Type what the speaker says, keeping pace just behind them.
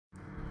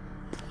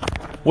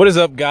What is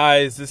up,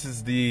 guys? This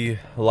is the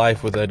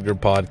Life with Edgar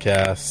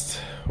podcast.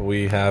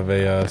 We have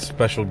a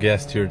special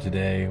guest here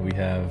today. We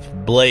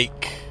have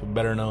Blake,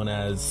 better known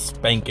as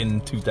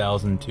Spankin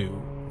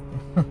 2002.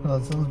 That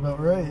sounds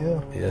about right,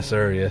 yeah. Yes,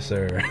 sir. Yes,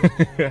 sir.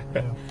 Yeah.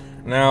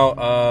 Now,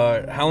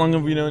 how long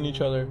have we known each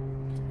other?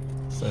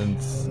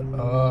 Since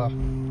I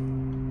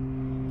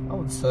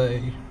would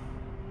say,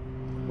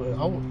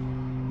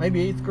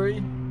 maybe 8th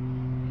grade.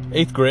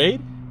 8th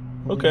grade?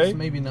 Okay.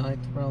 Maybe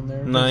 9th, around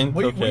there. 9th,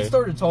 we okay. We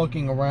started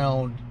talking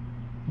around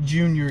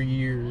junior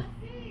year.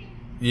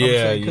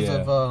 Yeah, Because yeah.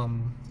 of,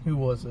 who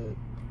was it?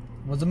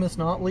 Was it Miss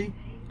Notley?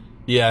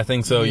 Yeah, I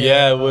think so.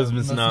 Yeah, Yeah, it was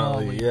Miss Miss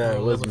Notley. Notley. Yeah, it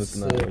Oh, was that Miss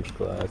was Notley's sick.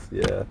 class.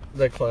 Yeah.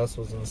 That class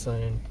was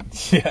insane.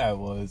 Yeah, it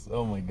was.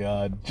 Oh my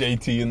God.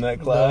 JT in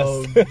that class.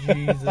 Oh,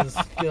 Jesus.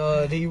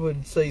 God, he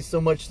would say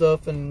so much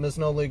stuff and Miss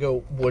Notley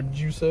go, "What did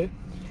you say?"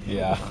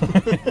 Yeah.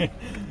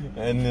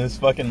 And this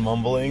fucking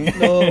mumbling.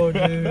 No,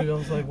 dude. I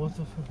was like, what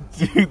the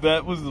fuck? Dude,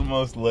 that was the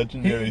most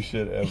legendary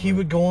shit ever. He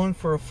would go on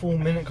for a full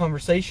minute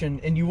conversation,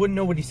 and you wouldn't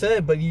know what he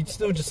said, but you'd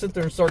still just sit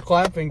there and start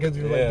clapping because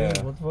you're like,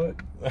 dude, what the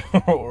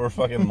fuck? Or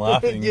fucking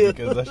laughing Yeah.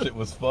 because that shit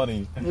was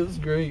funny. It was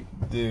great.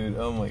 Dude,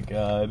 oh my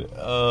God.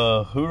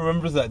 Who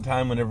remembers that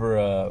time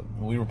whenever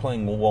we were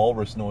playing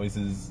Walrus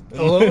Noises?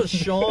 Oh, that was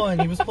Sean.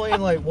 He was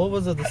playing, like, what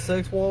was it, the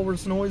 6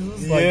 Walrus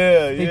Noises? Like,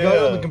 Yeah, He got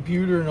on the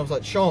computer, and I was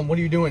like, Sean, what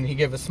are you doing? He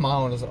gave a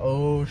smile, and I was like,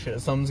 oh, shit,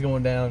 something's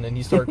going down. And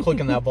he started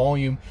clicking that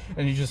volume,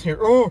 and you just hear,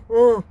 I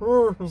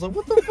was like,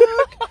 what the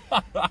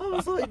fuck? I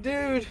was like,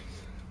 dude,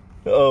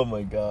 Oh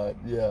my God,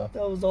 yeah.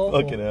 that was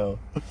awful. Fucking hell.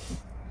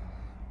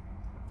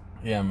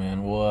 Yeah,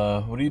 man.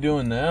 Well, what are you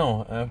doing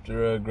now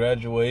after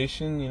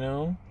graduation, you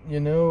know? You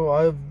know,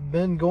 I've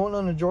been going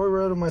on a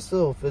joyride of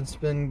myself. It's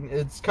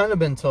kind of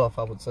been tough,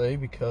 I would say,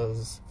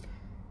 because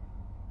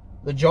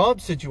the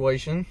job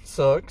situation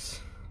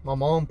sucks. My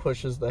mom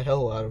pushes the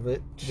hell out of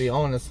it, to be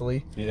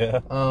honestly.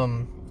 Yeah.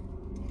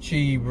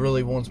 She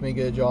really wants me to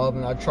get a job,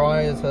 and I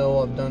try as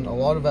hell. I've done a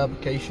lot of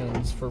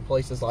applications for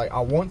places like I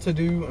want to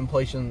do, and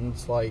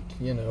places like,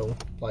 you know,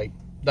 like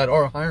that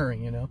are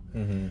hiring, you know.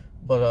 Mm-hmm.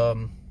 But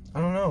I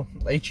don't know.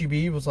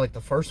 HEB was like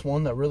the first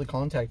one that really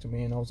contacted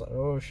me, and I was like,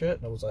 oh shit.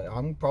 And I was like,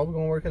 I'm probably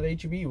gonna work at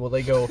HEB. Well,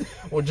 they go,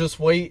 well, just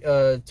wait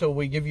till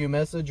we give you a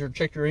message or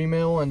check your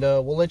email, and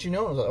we'll let you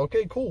know. I was like,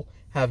 okay, cool.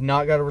 Have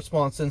not got a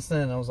response since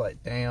then. I was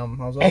like,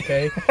 damn. I was like,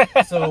 okay.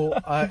 So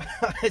I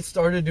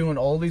started doing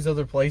all these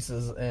other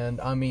places, and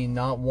I mean,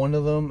 not one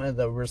of them had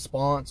the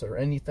response or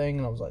anything.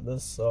 And I was like,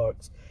 this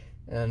sucks.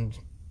 And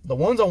the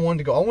ones I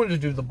wanted to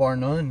do the Bar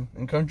None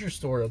and Country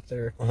Store up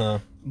there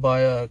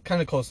by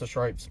kind of close to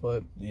Stripes,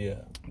 but Yeah.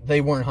 they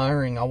weren't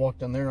hiring. I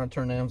walked in there and I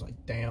turned in. I was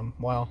like, damn,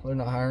 wow, they're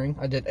not hiring.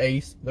 I did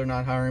Ace. They're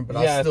not hiring, but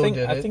Yeah, I still did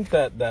it. I think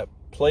that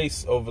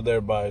place over there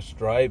by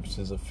Stripes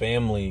is a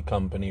family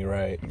company,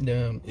 right?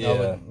 Yeah,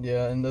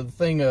 yeah. And the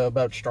thing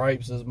about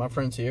Stripes is my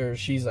friend here,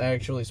 she's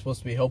actually supposed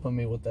to be helping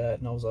me with that,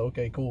 and I was like,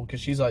 okay, cool,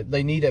 because she's like,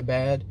 they need it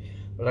bad,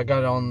 but I got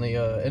it on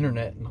the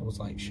internet, and I was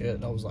like,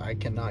 shit, I was like, I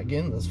cannot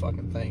get in this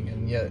fucking thing,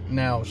 and yet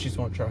now she's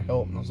going to try to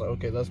help, and I was like,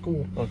 okay, that's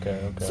cool.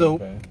 Okay.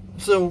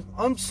 So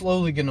I'm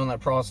slowly getting on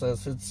that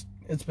process.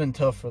 It's been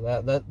tough for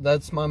that.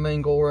 That's my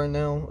main goal right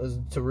now, is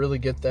to really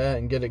get that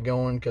and get it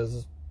going,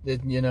 because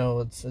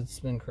it's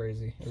been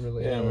crazy. It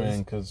really Yeah, has. man,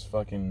 because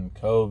fucking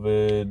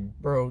COVID.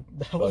 Bro,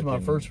 that was my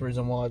first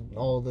reason why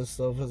all this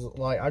stuff is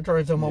like, I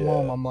tried to tell my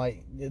mom, I'm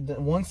like,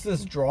 once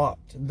this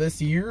dropped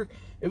this year,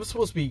 it was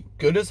supposed to be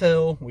good as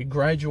hell. We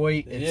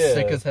graduate, it's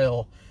sick as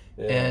hell.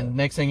 Yeah. And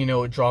next thing you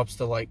know, it drops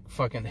to like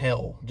fucking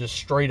hell. Just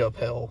straight up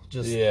hell.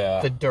 Just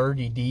the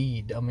dirty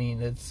deed. I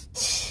mean,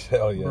 it's...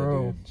 Hell yeah,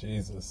 bro. dude.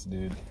 Jesus,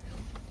 dude.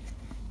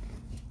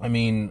 I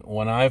mean,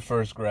 when I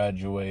first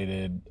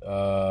graduated,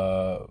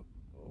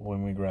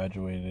 when we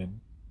graduated,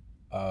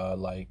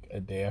 like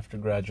a day after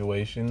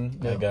graduation,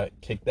 I got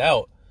kicked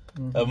out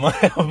of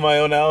my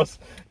own house,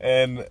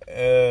 and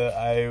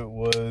I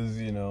was,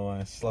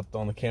 I slept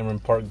on the Cameron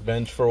Park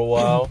bench for a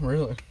while.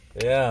 Really?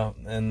 Yeah,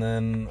 and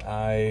then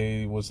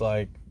I was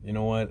like, you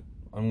know what?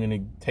 I'm gonna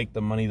take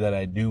the money that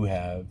I do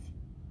have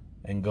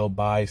and go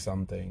buy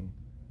something.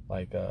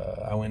 Like,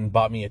 I went and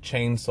bought me a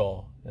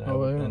chainsaw,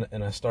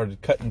 and I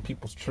started cutting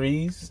people's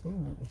trees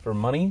for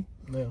money.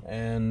 Yeah.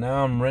 And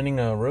now I'm renting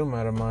a room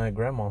out of my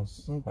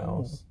grandma's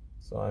house.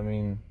 So, I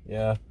mean,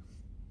 yeah.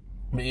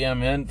 But yeah,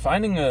 man,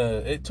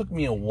 it took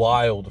me a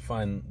while to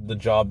find the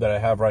job that I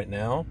have right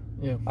now.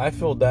 Yeah. I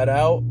filled that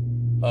out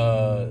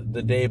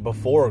the day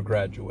before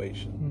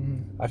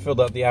graduation. I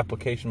filled out the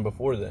application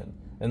before then.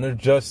 And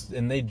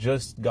they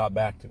just got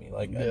back to me.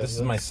 Like, this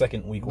is my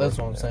second week working. That's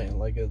what I'm saying.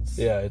 Like,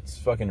 it's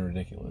fucking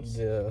ridiculous.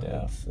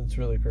 Yeah. It's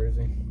really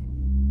crazy.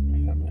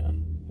 Yeah,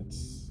 man.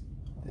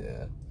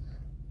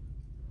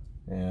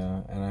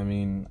 Yeah, and I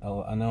mean,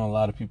 I know a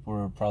lot of people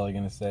are probably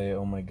gonna say,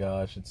 "Oh my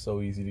gosh, it's so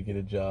easy to get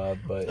a job,"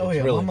 but Oh it's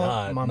yeah, really my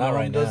not mom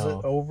right does now.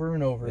 it over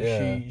and over.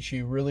 Yeah.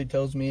 She really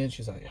tells me, and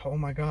she's like, "Oh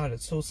my god,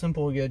 it's so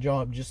simple to get a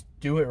job. Just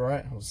do it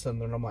right." I was sitting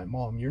there and I'm like,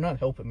 "Mom, you're not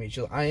helping me."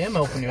 She's like, "I am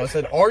helping you." I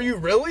said, "Are you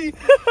really?"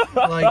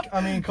 Like,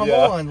 I mean, come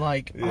Yeah. on.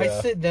 Like, I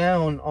Yeah. sit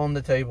down on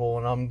the table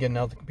and I'm getting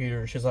out the computer,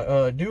 and she's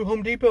like, "Do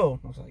Home Depot."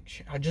 I was like,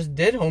 "I just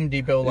did Home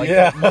Depot like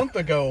Yeah. a month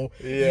ago."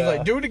 She's Yeah.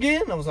 like, "Do it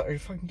again." I was like, "Are you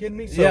fucking kidding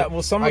me?" So Yeah,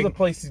 well, some of I- the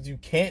places you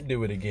can't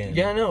do it again.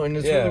 Yeah, I know, and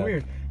it's Yeah. really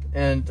weird.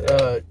 And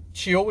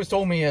she always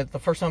told me at the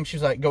first time,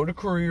 she's like, go to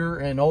career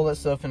and all that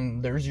stuff,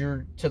 and there's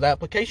to the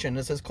application.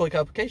 It says click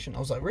application. I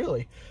was like,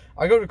 really?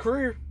 I go to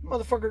career,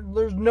 motherfucker,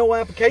 there's no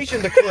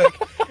application to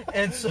click.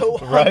 And so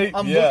Right?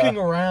 I'm Yeah. looking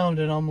around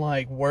and I'm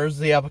like, where's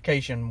the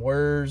application?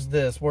 Where's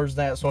this? Where's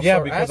that? So I Yeah,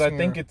 start because I asking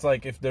think her. it's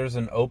like if there's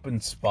an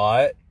open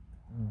spot,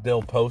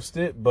 they'll post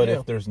it, but Yeah.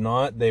 if there's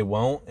not, they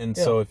won't. And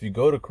Yeah. so if you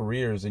go to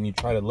careers and you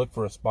try to look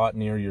for a spot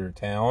near your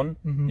town,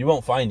 you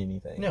won't find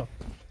anything. No.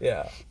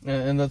 Yeah.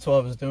 And that's what I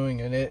was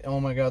doing. And oh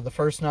my God, the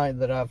first night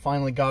that I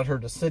finally got her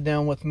to sit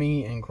down with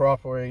me and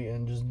cooperate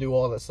and just do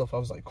all that stuff, I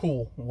was like,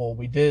 cool. Well,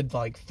 we did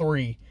like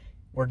 3.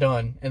 We're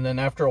done. And then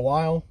after a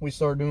while, we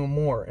started doing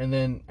more. And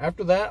then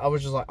after that, I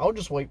was just like, I'll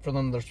just wait for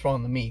them to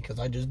respond to me because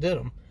I just did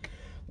them.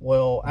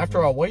 Well,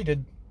 after I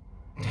waited,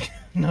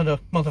 another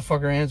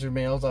motherfucker answered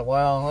me. I was like,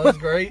 wow, that's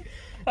great.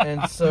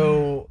 And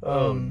so,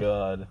 Oh,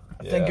 God.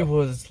 I think it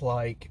was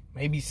like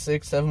maybe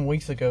 6-7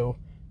 weeks ago.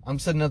 I'm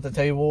sitting at the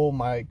table.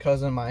 My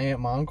cousin, my aunt,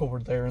 my uncle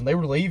were there, and they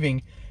were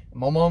leaving.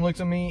 My mom looks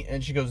at me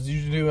and she goes, "Did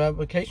you do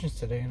applications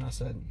today?" And I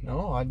said,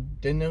 "No, I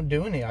didn't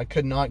do any. I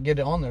could not get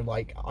it on there.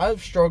 Like,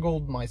 I've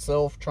struggled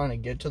myself trying to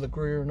get to the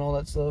career and all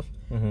that stuff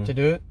to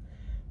do it."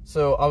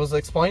 So I was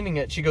explaining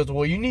it. She goes,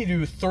 "Well, you need to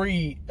do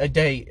 3 a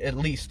day, at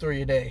least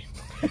 3 a day."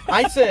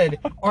 I said,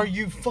 "Are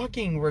you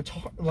fucking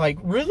retarded? Like,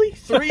 really?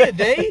 3 a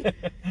day?"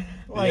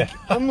 Like, Yeah.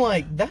 I'm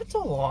like, that's a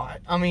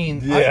lot. I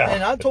mean,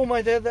 Yeah. I told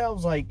my dad that. I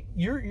was like,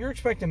 you're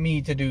expecting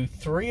me to do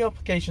 3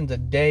 applications a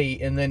day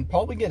and then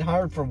probably get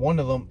hired for one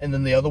of them, and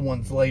then the other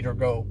ones later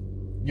go,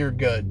 "You're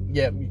good.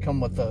 Yeah, you come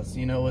with us."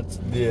 You know, it's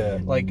Yeah.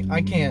 like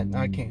I can't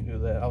do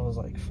that. I was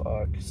like,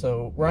 fuck.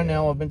 So right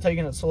now I've been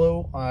taking it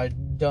slow.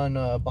 I've done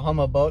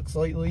Bahama Bucks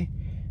lately,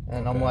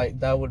 and I'm Okay. like,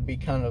 that would be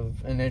kind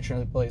of an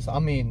interesting place. I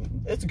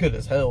mean, it's good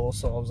as hell,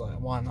 so I was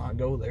like, why not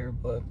go there?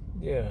 But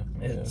Yeah.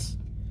 it's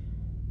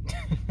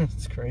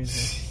it's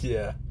crazy.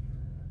 Yeah.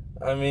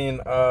 I mean,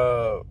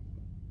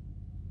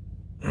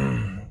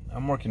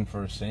 I'm working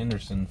for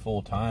Sanderson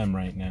full time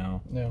right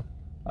now. Yeah.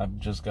 I've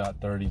just got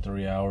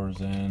 33 hours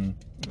in.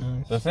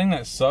 Nice. The thing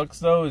that sucks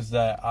though is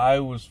that I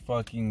was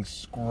fucking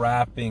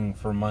scrapping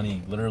for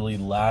money literally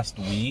last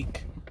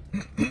week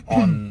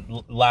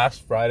on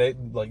last Friday,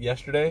 like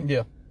yesterday.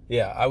 Yeah.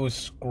 Yeah, I was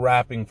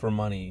scrapping for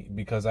money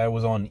because I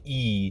was on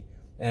E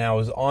and I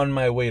was on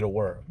my way to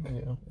work.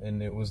 Yeah.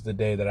 And it was the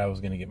day that I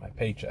was going to get my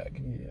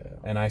paycheck. Yeah.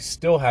 And I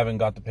still haven't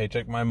got the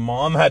paycheck. My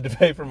mom had to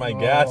pay for my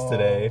gas Oh.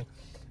 today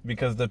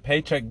because the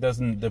paycheck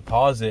doesn't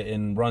deposit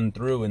and run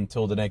through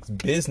until the next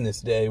business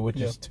day, which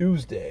is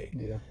Tuesday.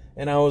 Yeah.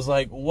 And I was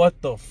like,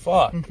 what the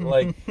fuck?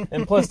 Like,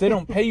 and plus they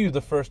don't pay you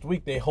the first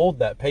week. They hold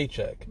that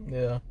paycheck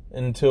Yeah.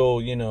 until,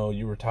 you know,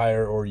 you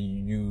retire or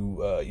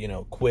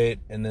you quit,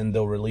 and then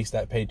they'll release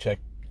that paycheck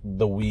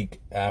the week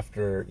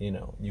after,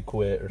 you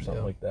quit or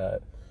something like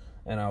that.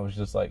 And I was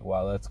just like,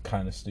 wow, that's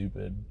kind of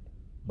stupid,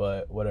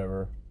 but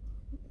whatever.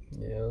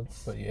 Yeah.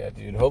 But yeah,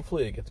 dude,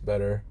 hopefully it gets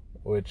better,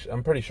 which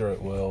I'm pretty sure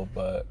it will,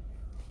 but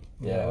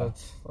yeah.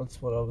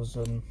 That's what I was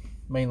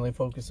mainly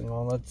focusing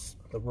on. That's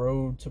the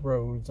road to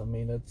roads. I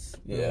mean, it's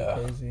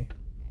really crazy.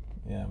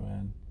 Yeah,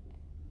 man.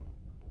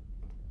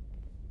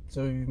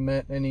 So you've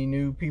met any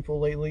new people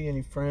lately?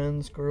 Any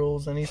friends,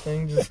 girls,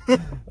 anything? Just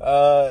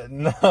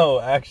No,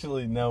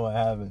 actually, no, I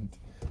haven't.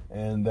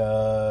 And,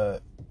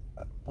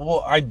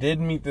 well, I did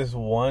meet this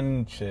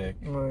one chick,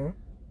 Right.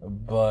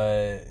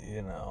 but,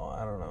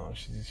 I don't know.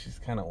 She's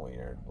kind of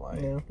weird.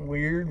 Like, Yeah,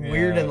 weird,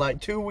 Yeah. and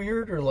like too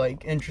weird, or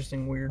like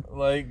interesting weird.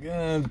 like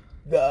a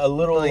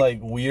little, like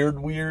weird,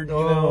 you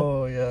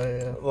know? Oh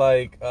yeah.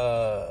 Like,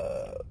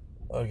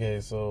 okay,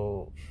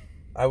 so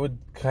I would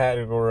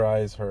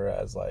categorize her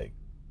as, like,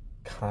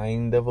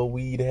 kind of a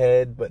weed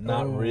head, but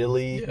not Oh,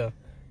 really. Yeah.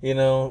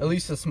 At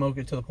least to smoke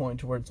it to the point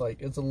to where it's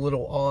like it's a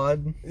little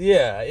odd.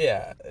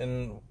 Yeah,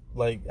 and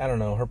like I don't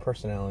know, her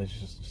personality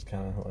is just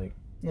kind of like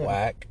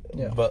whack.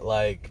 Yeah. But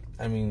like,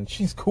 I mean,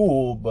 she's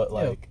cool, but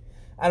like,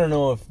 I don't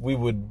know if we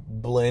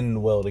would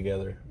blend well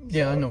together.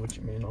 Yeah, I know what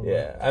you mean.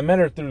 Yeah, I met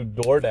her through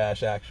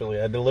DoorDash. Actually,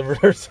 I delivered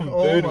her some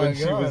food when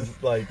she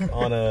was like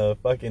on a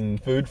fucking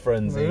food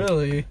frenzy.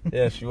 Really?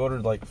 Yeah, she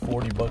ordered like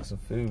 $40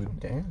 of food,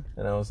 Damn.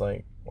 and I was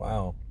like,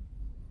 wow.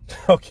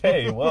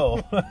 Okay,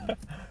 well.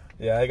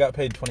 Yeah, I got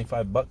paid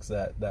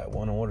 $25 that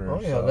one order. Oh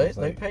yeah,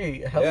 so they pay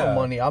hella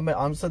money.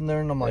 I'm sitting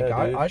there and I'm like,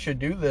 Yeah, I should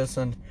do this,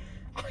 and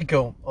I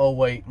go, oh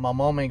wait, my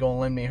mom ain't gonna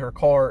lend me her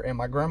car, and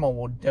my grandma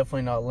will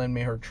definitely not lend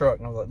me her truck.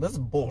 And I was like, this is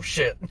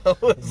bullshit.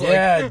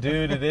 Yeah,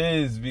 dude, it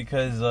is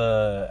because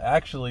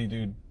actually,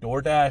 dude,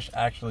 DoorDash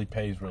actually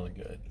pays really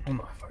good. Oh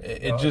my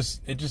fucking You God.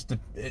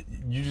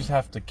 just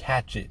have to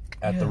catch it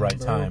at the Yeah, right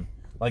bro. time.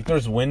 Like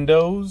there's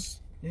windows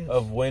Yes.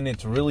 of when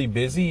it's really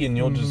busy, and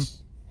you'll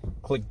just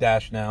click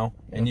dash now,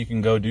 and you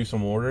can go do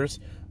some orders.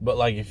 But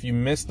like if you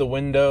miss the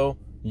window,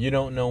 you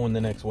don't know when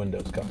the next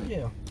window's coming.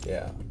 Yeah,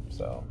 Yeah.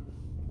 So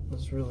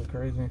that's really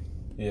crazy.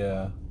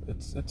 yeah,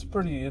 it's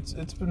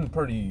been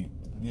pretty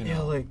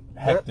Yeah, like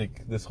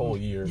hectic this whole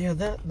year. Yeah,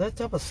 that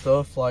type of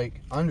stuff,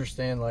 like, I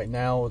understand, like,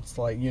 now it's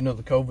like, the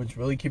COVID's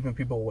really keeping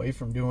people away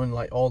from doing,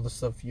 like, all the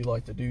stuff you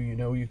like to do,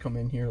 you come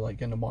in here,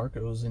 like, into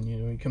Marco's and,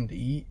 you come to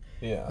eat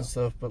Yeah. and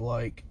stuff, but,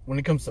 like, when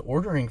it comes to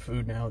ordering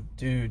food now,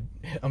 dude,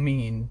 I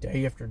mean,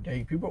 day after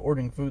day, people are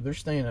ordering food, they're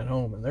staying at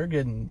home, and they're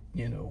getting,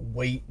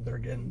 weight, they're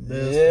getting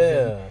this,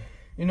 Yeah.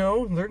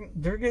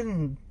 they're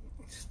getting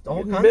all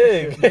Getting kinds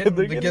big. of shit.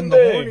 They're Getting getting the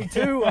big. horny,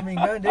 too. I mean,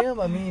 goddamn,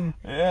 I mean...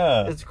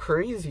 Yeah. It's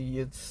crazy.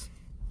 It's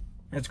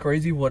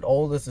crazy what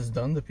all this has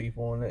done to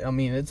people, and I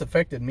mean, it's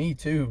affected me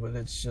too. But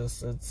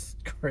it's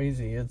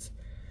crazy.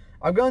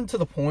 I've gotten to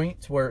the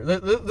point where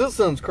this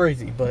sounds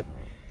crazy, but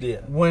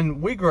Yeah.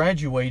 when we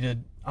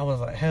graduated, I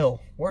was like,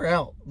 hell, we're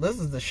out. This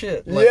is the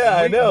shit. Yeah,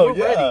 I know, We're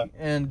yeah. ready.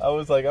 And I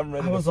was like, I'm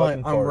ready. I was to like,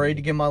 fucking I'm party. ready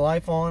to get my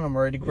life on. I'm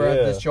ready to grab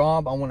Yeah. this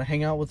job. I want to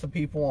hang out with the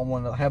people. I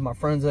want to have my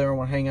friends there. I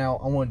want to hang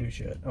out. I want to do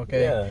shit.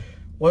 Okay. Yeah.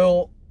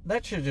 Well,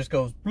 that shit just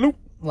goes bloop,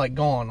 like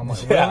gone. I'm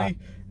like, Yeah. really?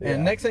 Yeah.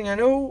 And next thing I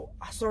know,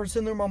 I started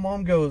sitting there. My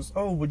mom goes,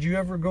 oh, would you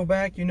ever go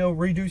back,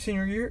 redo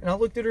senior year? And I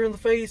looked at her in the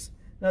face,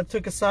 and I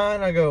took a sigh,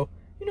 and I go,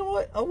 you know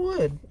what? I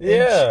would.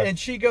 Yeah. And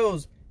she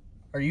goes,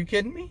 are you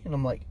kidding me? And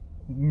I'm like,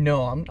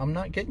 no, I'm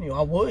not kidding you.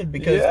 I would,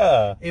 because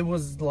Yeah. it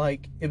was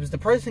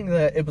depressing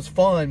that it was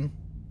fun,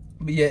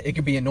 but yet it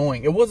could be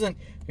annoying. It wasn't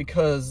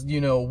because,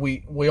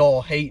 we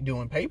all hate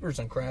doing papers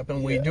and crap,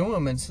 and we Yeah. do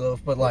them and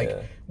stuff, but like,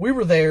 Yeah. we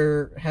were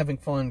there having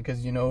fun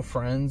because,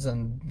 friends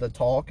and the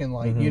talk, and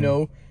like,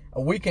 a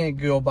weekend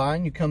go by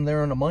and you come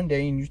there on a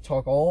Monday and you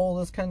talk all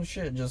this kind of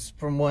shit just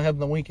from what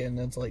happened the weekend.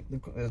 It's like,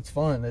 it's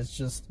fun. It's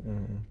just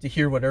to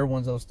hear what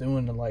everyone's else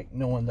doing, and like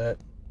knowing that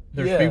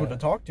there's Yeah. people to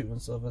talk to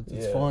and stuff.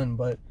 It's Yeah. fun.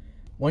 But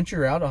once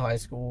you're out of high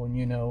school and,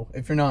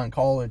 if you're not in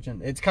college,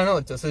 and it's kind of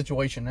like the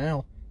situation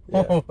now,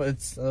 Yeah.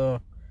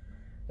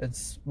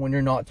 it's when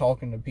you're not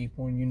talking to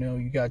people, and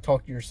you got to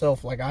talk to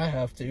yourself like I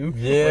have to.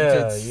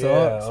 Yeah. Which it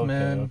sucks, Okay,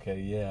 man.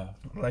 Okay. Yeah.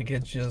 Like,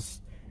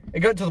 it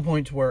got to the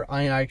point to where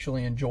I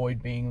actually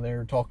enjoyed being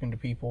there, talking to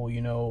people,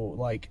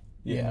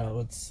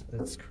 Yeah.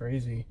 it's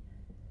crazy.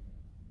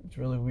 It's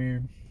really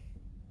weird.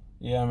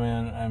 Yeah,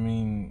 man. I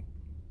mean,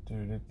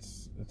 dude,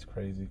 it's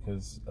crazy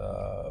because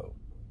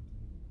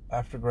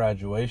after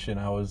graduation,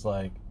 I was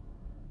like,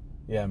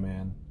 yeah,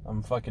 man,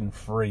 I'm fucking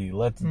free.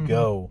 Let's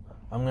go.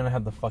 I'm gonna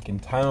have the fucking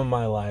time of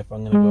my life.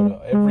 I'm gonna go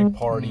to every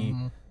party.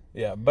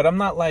 Yeah, but I'm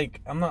not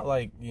like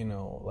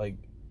like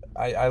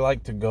I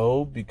like to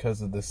go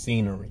because of the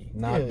scenery,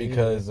 not Yeah,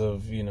 because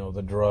of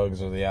the drugs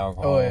or the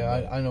alcohol. Oh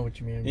yeah, but- I know what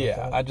you mean. About yeah,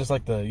 that. I just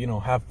like to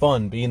have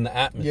fun, be in the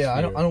atmosphere. Yeah,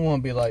 I don't want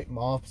to be like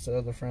my opposite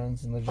other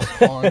friends, and they just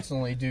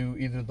constantly do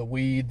either the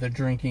weed, the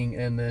drinking,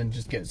 and then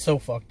just get so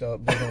fucked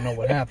up they don't know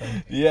what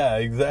happened. Yeah,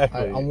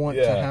 exactly. I want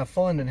to have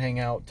fun and hang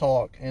out,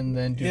 talk, and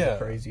then do Yeah.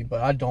 the crazy,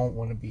 but I don't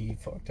want to be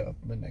fucked up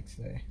the next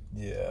day.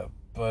 Yeah,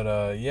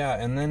 but yeah,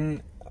 and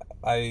then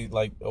I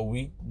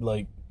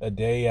a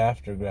day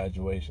after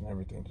graduation,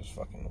 everything just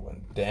fucking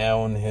went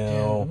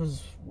downhill. Yeah, it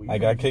was weird. I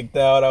got kicked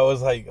out. I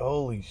was like,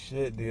 holy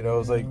shit, dude. I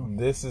was like,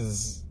 this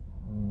is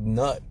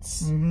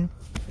nuts. Mm-hmm.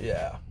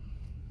 Yeah.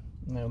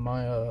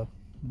 My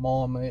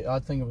mom, I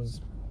think it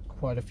was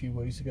quite a few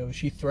weeks ago,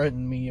 she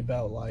threatened me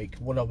about like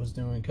what I was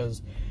doing,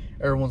 because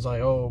everyone's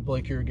like, oh,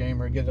 Blake, you're a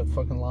gamer, get a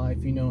fucking life,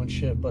 and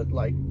shit. But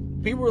like,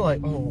 people were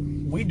like, oh,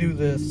 we do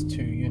this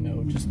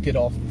to just get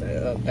off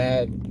the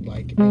bad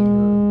like anger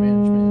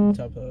management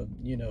type of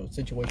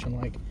situation,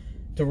 like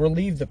to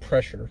relieve the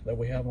pressure that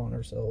we have on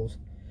ourselves.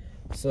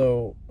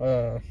 So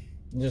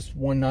just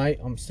one night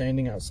I'm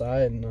standing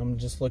outside and I'm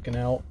just looking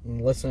out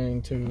and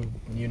listening to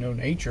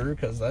nature,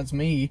 because that's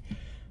me.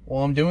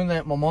 While I'm doing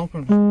that, my mom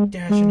comes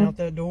dashing out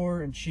that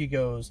door, and she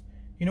goes,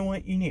 you know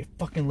what, you need to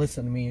fucking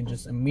listen to me, and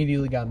just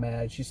immediately got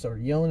mad. She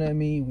started yelling at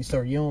me. We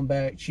started yelling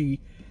back. She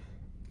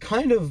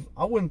kind of,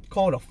 I wouldn't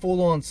call it a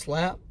full-on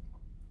slap,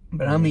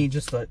 but I mean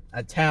just a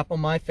tap on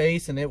my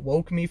face, and it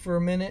woke me for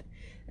a minute.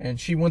 And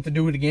she went to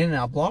do it again, and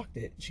I blocked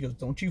it. She goes,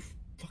 don't you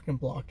fucking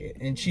block it.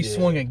 And she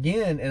swung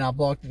again, and I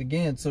blocked it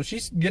again. So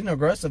she's getting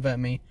aggressive at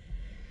me.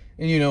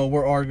 And,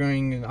 we're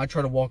arguing, and I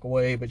try to walk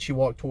away, but she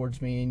walked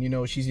towards me,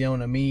 and, she's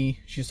yelling at me.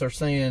 She starts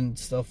saying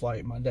stuff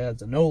like, my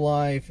dad's a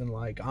no-life, and,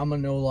 like, I'm a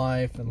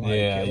no-life, and,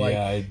 like,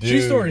 I do.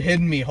 she started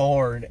hitting me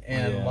hard,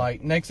 and, Yeah.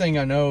 like, next thing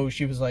I know,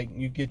 she was like,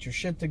 you get your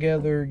shit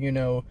together,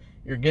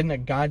 you're getting a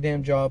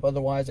goddamn job.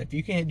 Otherwise, if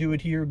you can't do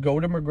it here, go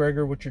to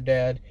McGregor with your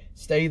dad,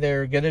 stay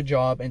there, get a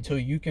job until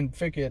you can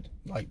fix it,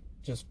 like,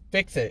 just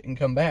fix it and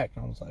come back.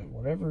 And I was like,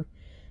 whatever.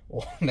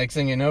 Well, next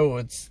thing you know,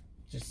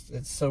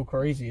 it's so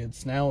crazy.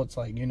 It's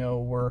like, you know,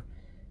 we're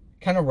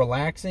kind of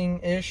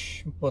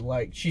relaxing-ish, but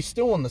like she's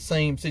still in the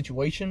same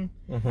situation,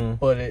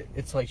 but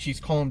it's like she's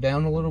calmed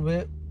down a little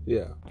bit.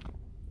 Yeah.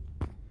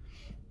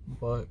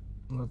 But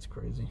that's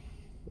crazy.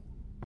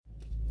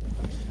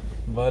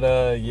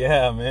 But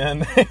yeah,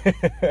 man.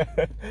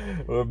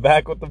 We're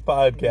back with the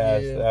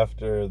podcast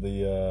after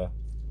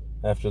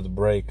the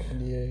break.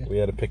 Yeah. We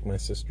had to pick my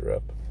sister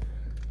up.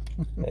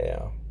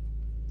 Yeah.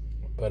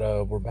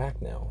 But we're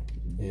back now.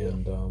 Yeah.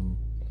 And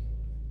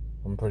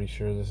I'm pretty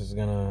sure this is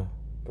gonna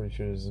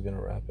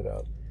wrap it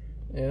up.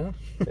 Yeah.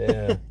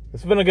 Yeah.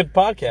 It's been a good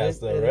podcast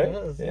though,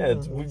 right? Yeah,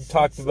 we've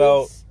talked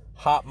about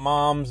hot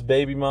moms,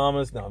 baby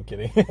mamas. No, I'm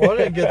kidding. Well, I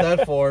didn't get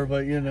that far,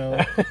 but you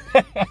know.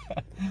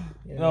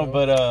 No,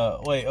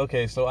 but wait,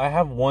 okay, so I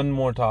have one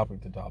more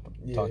topic to talk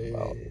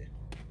about.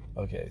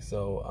 Okay,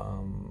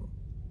 so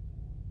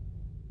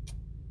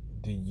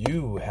do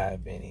you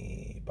have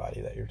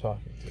anybody that you're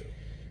talking to?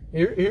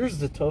 Here's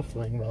the tough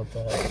thing about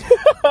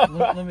that.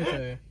 let me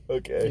tell you.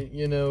 Okay.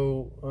 You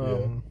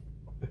know,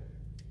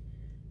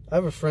 I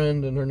have a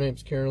friend, and her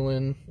name's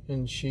Carolyn,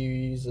 and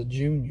she's a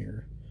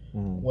junior.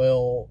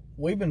 Well,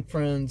 we've been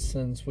friends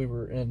since we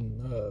were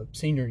in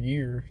senior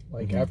year.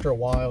 Like, after a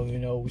while, you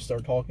know, we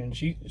started talking.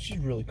 She's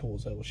really cool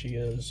as hell. She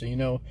is. So, you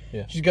know,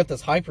 she's got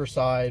this hyper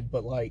side,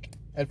 but, like,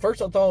 at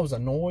first I thought I was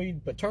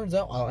annoyed, but turns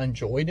out I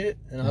enjoyed it,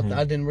 and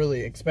I didn't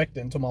really expect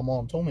it until my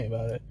mom told me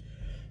about it.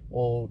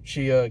 Well,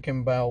 she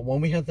came about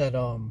when we had that,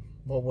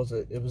 what was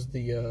it? It was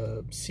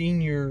the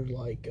senior,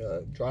 like,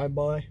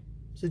 drive-by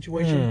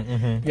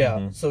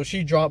situation. So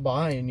she dropped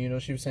by, and you know,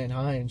 she was saying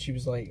hi, and she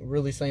was like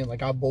really saying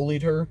like I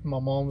bullied her. My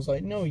mom was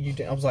like, no, you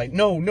didn't. I was like,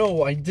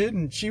 no, I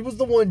didn't. She was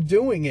the one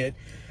doing it.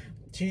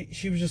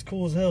 She was just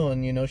cool as hell,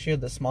 and you know, she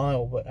had the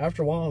smile. But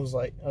after a while, I was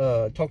like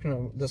talking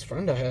to this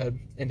friend I had,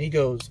 and he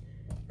goes,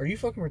 are you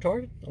fucking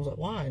retarded? I was like,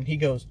 why? And he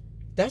goes,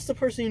 that's the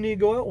person you need to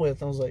go out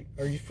with. I was like,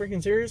 are you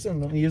freaking serious?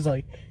 And he was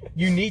like,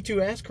 you need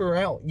to ask her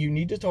out. You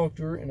need to talk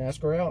to her and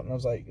ask her out. And I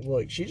was like,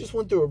 look, she just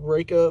went through a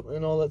breakup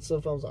and all that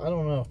stuff. I was like, I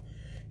don't know.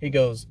 He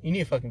goes, you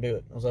need to fucking do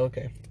it. I was like,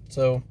 okay.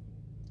 So,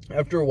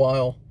 after a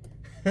while,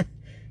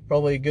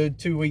 probably a good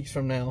 2 weeks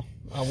from now,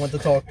 I went to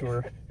talk to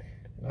her.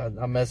 I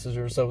messaged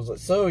her. So, I was like,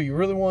 so, you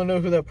really want to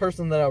know who that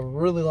person that I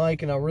really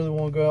like and I really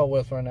want to go out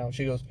with right now? And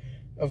she goes,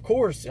 of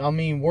course. I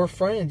mean, we're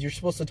friends. You're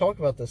supposed to talk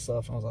about this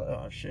stuff. And I was like,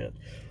 oh, shit.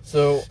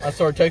 So, I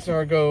started texting her.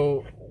 I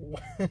go,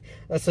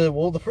 I said,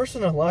 well, the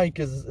person I like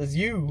is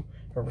you.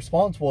 Her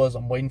response was,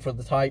 I'm waiting for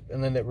the type.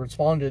 And then it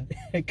responded.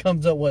 It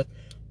comes up with,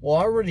 well,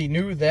 I already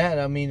knew that.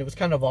 I mean, it was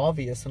kind of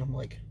obvious. And I'm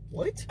like,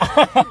 what?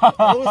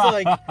 I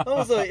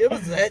was like, it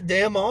was that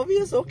damn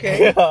obvious?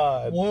 Okay.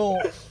 God. Well,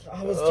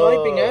 I was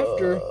typing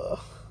after,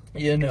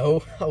 you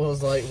know, I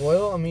was like,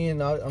 well, I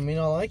mean, I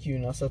like you.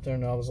 And I sat there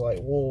and I was like,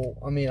 well,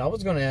 I mean, I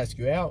was going to ask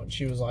you out. And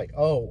she was like,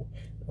 oh.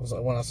 I was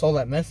like, when I saw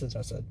that message,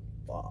 I said,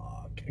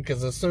 fuck.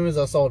 Because as soon as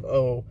I saw it,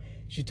 oh,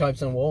 she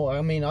types in, well, I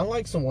mean, I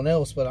like someone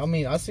else, but I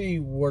mean, I see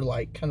we're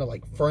like kind of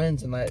like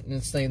friends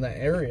and stay in that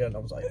area. And I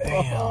was like,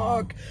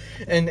 fuck.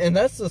 And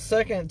that's the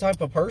second type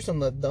of person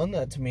that done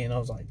that to me. And I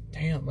was like,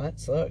 damn, that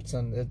sucks.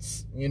 And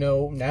it's, you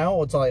know,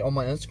 now it's like on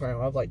my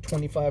Instagram, I have like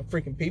 25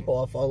 freaking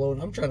people I follow,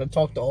 and I'm trying to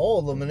talk to all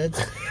of them. And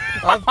it's,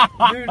 I've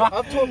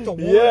talked to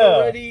one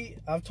already.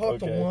 I've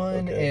talked to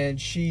one,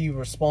 and she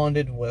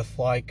responded with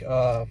like,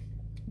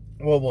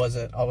 what was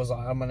it? I was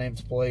like, my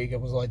name's Blake. It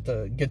was like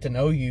to get to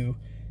know you.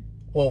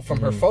 Well, from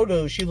her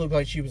photos, she looked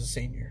like she was a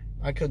senior.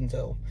 I couldn't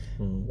tell.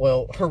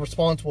 Well, her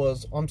response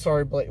was, I'm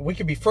sorry, Blake, we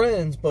could be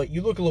friends, but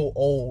you look a little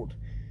old.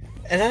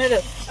 And I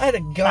had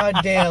a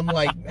goddamn,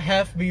 like,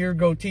 half-beard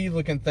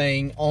goatee-looking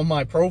thing on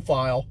my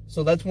profile.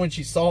 So that's when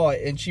she saw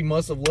it, and she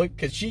must have looked,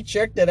 because she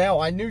checked it out.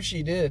 I knew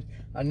she did.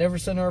 I never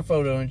sent her a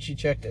photo, and she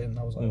checked it, and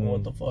I was like,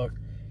 what the fuck?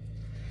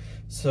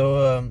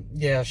 So,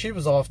 yeah, she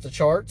was off the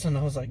charts, and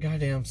I was like,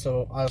 goddamn.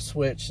 So I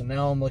switched, and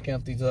now I'm looking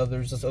at these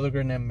others. This other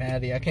girl named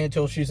Maddie. I can't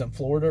tell if she's in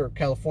Florida or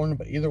California,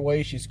 but either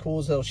way, she's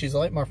cool as hell. She's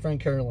like my friend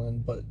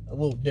Carolyn, but a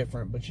little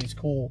different, but she's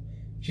cool.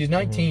 She's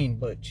 19,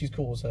 but she's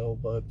cool as hell,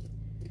 but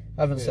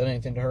I haven't said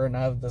anything to her. And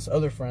I have this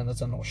other friend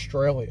that's in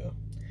Australia,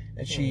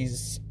 and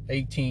she's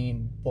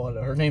 18, but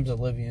her name's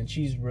Olivia, and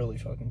she's really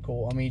fucking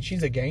cool. I mean,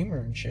 she's a gamer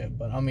and shit,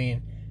 but I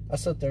mean, I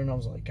sat there and I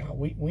was like, God,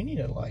 we need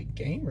to like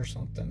game or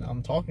something.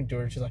 I'm talking to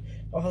her and she's like,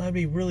 oh, that'd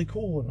be really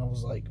cool. And I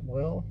was like,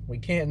 well, we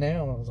can't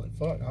now. And I was like,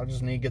 fuck, I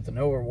just need to get to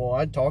know her. Well,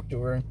 I'd talk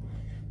to her, and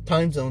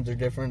time zones are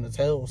different as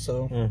hell.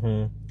 So,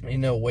 you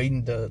know,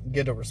 waiting to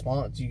get a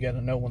response, you got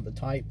to know when to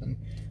type. And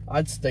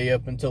I'd stay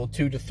up until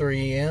 2 to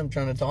 3 a.m.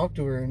 trying to talk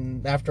to her.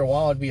 And after a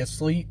while, I'd be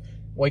asleep,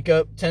 wake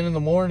up 10 in the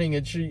morning,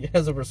 and she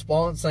has a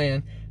response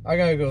saying, I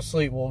gotta go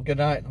sleep. Well, good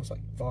night. And I was like,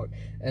 fuck.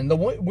 And the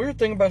weird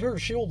thing about her,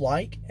 she'll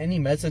like any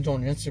message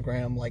on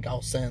Instagram, like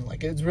I'll send.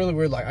 Like, it's really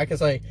weird. Like, I can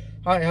say,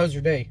 hi, how's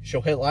your day?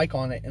 She'll hit like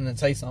on it and then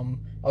say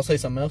something. I'll say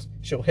something else.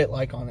 She'll hit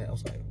like on it. I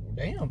was like,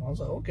 damn. I was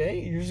like,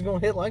 okay, you're just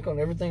gonna hit like on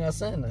everything I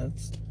send.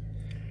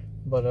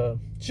 But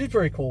she's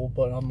pretty cool.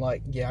 But I'm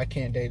like, yeah, I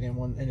can't date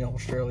anyone in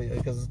Australia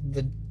because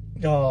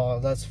oh,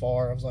 that's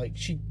far. I was like,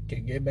 she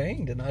could get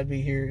banged and I'd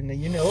be here. And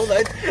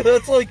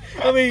that's like,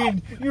 I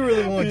mean, you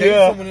really want to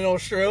date someone in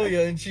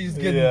Australia and she's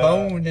getting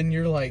boned and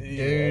you're like,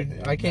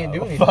 dude, I can't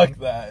do anything. Fuck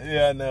that.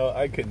 Yeah, no,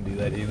 I couldn't do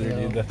that either,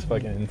 dude. That's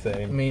fucking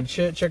insane. I mean,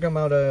 shit, check them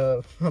out,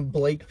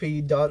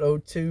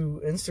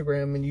 BlakeP.02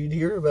 Instagram and you'd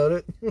hear about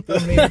it.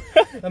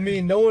 I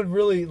mean, no one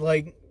really,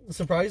 like,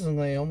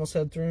 surprisingly, I almost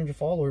had 300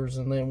 followers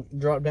and then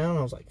dropped down.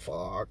 I was like,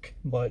 fuck.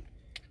 But,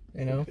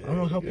 I don't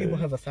know how people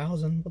have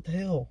 1,000. What the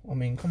hell? I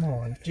mean, come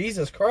on.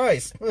 Jesus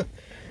Christ.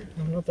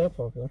 I'm not that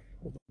popular.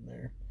 Hold on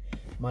there.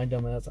 My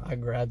dumb ass, I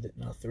grabbed it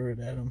and I threw it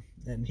at him.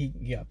 And he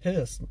got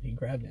pissed. He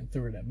grabbed it and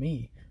threw it at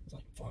me. I was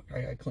like, fuck,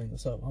 I gotta clean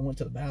this up. I went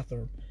to the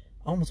bathroom.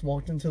 I almost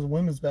walked into the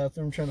women's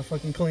bathroom trying to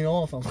fucking clean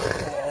off. I was like,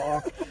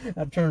 oh.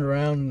 I turned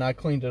around and I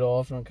cleaned it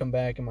off and I come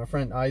back and my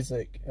friend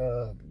Isaac,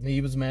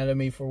 he was mad at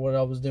me for what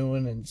I was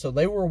doing. And so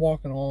they were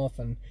walking off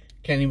and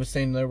Kenny was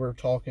standing there, we were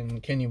talking,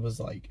 and Kenny was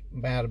like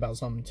mad about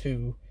something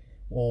too.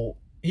 Well,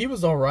 he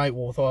was alright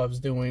with what I was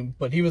doing,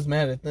 but he was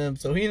mad at them,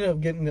 so he ended up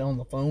getting on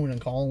the phone and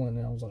calling,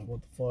 and I was like,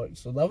 what the fuck?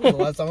 So that was the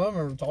last time I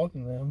remember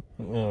talking to them.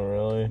 Oh,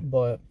 really?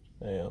 But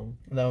damn,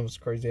 that was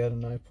crazy. I had a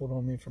knife pulled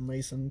on me from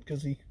Mason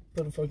because he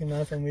put a fucking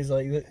knife on me. He's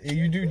like,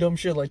 you do dumb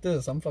shit like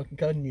this, I'm fucking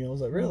cutting you. I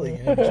was like, really?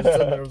 And he just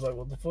sitting there, I was like,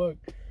 what the fuck?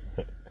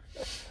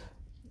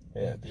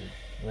 Yeah, dude.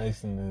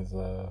 Mason is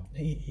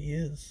he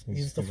is.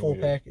 He's the full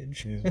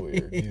package. He's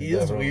weird. He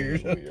is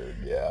weird.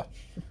 Yeah.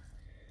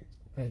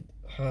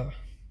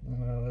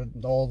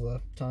 All the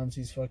times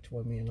he's fucked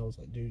with me, and I was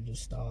like, dude,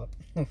 just stop.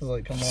 I was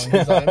like, come on,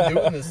 he's like, I'm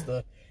doing this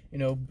to,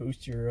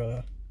 boost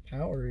your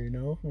power,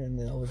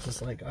 And I was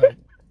just like,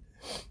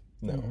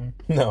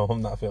 no,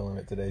 I'm not feeling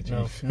it today,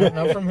 Chief. No,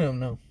 not from him,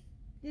 no.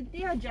 Did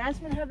Thea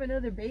Jasmine have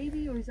another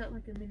baby, or is that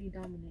like a mini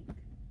Dominic?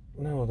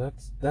 No,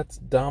 that's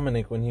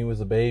Dominic when he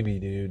was a baby,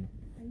 dude.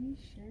 Are you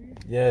sure?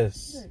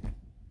 Yes. Good.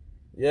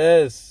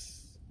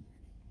 Yes.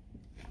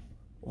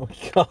 Oh my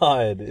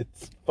god,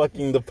 it's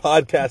fucking, the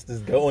podcast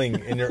is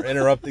going and you're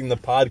interrupting the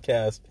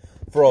podcast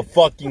for a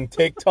fucking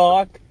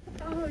TikTok?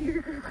 Oh,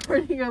 you're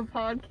recording a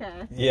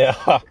podcast. Yeah.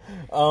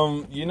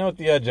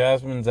 Thea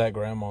Jasmine's at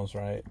grandma's,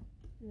 right?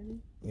 Really?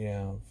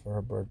 Yeah, for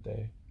her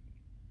birthday.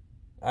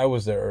 I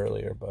was there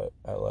earlier, but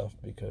I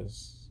left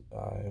because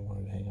I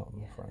wanted to hang out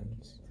with my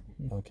friends.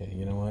 Okay,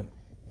 you know what?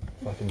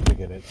 Fucking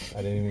forget it.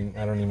 I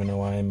don't even know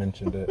why I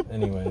mentioned it.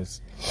 Anyways.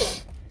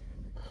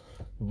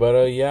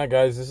 But yeah,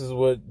 guys, this is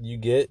what you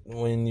get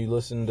when you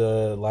listen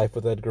to Life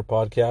with Edgar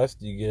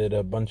podcast. You get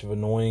a bunch of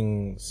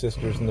annoying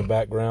sisters in the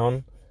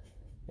background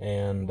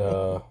and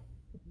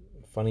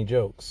funny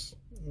jokes.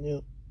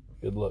 Yep.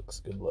 Good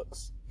looks.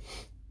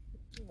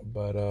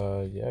 But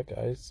yeah,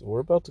 guys,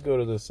 we're about to go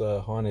to this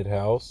haunted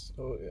house.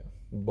 Oh yeah.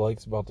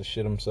 Blake's about to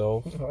shit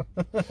himself.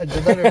 I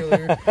did that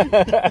earlier.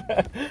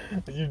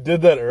 You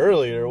did that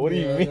earlier? What do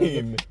you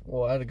mean?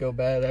 Well, I had to go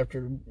bad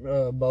after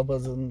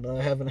Bubba's and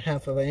having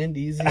half of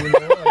Andy's. I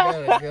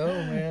gotta go,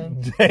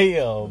 man.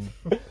 Damn.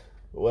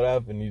 What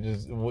happened?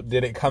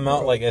 Did it come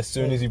out like as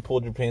soon as you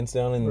pulled your pants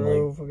down and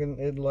bro, fucking,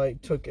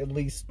 it took at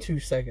least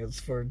 2 seconds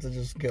for it to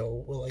just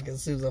go. Like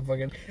as soon as I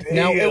fucking. Damn.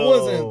 Now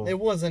it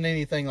wasn't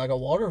anything like a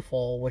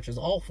waterfall, which is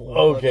awful.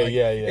 Okay, like,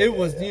 yeah. It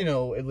was,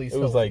 at least it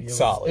was like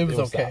solid. It was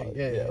okay. Solid.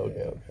 Yeah.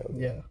 Okay.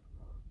 Yeah.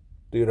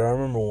 Dude, I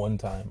remember one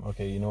time.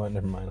 Okay, you know what?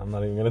 Never mind. I'm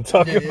not even gonna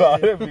talk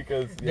about it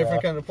because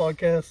different kind of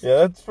podcast. Yeah,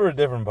 that's for a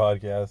different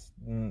podcast.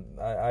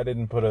 I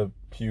didn't put a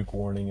puke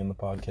warning in the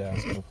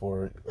podcast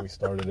before we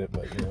started it,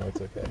 but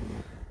it's okay.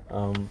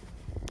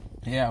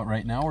 Yeah,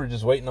 right now we're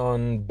just waiting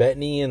on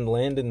Bettany and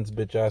Landon's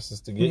bitch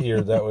asses to get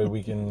here. That way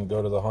we can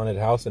go to the haunted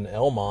house in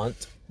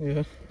Elmont.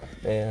 Yeah.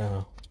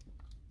 Yeah.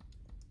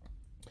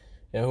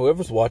 Yeah,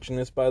 whoever's watching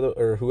this,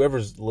 or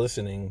whoever's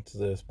listening to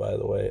this, by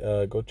the way,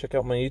 go check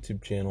out my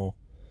YouTube channel.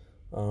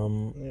 I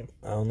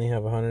only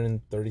have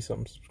 130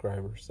 something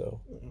subscribers, so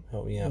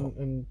help me out.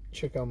 And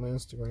check out my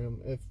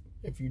Instagram.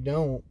 If you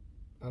don't,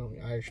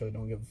 I actually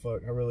don't give a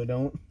fuck. I really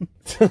don't.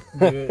 Do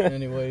it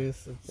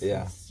anyways.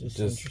 It's just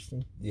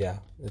interesting. Yeah,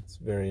 it's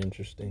very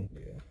interesting.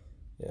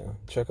 Yeah.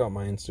 Check out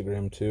my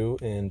Instagram too,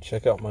 and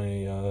check out my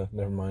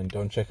never mind.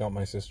 Don't check out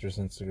my sister's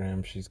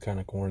Instagram. She's kind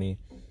of corny,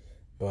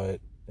 but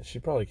she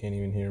probably can't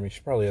even hear me.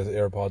 She probably has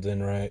AirPods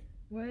in, right?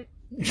 What?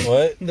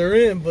 What? They're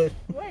in, but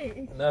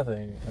wait.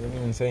 Nothing. I didn't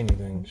even say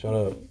anything. Shut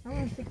up. I'm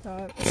on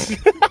TikTok.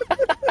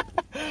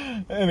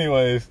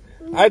 Anyways,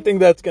 I think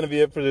that's gonna be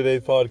it for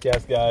today's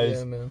podcast, guys.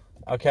 Yeah, man.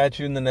 I'll catch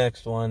you in the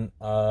next one.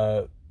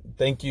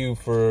 Thank you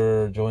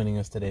for joining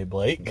us today,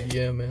 Blake.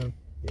 Yeah, man.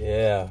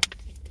 Yeah.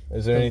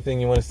 Is there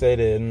anything you want to say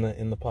to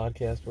end the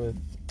podcast with?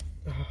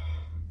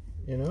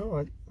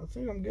 I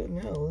think I'm good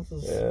now. This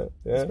is Yeah.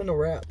 It's been a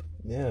wrap.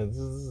 Yeah, this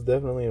is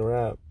definitely a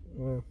wrap.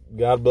 Yeah,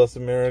 God bless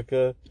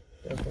America.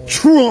 definitely.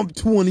 Trump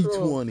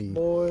 2020. Trump,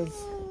 boys.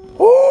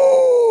 Woo!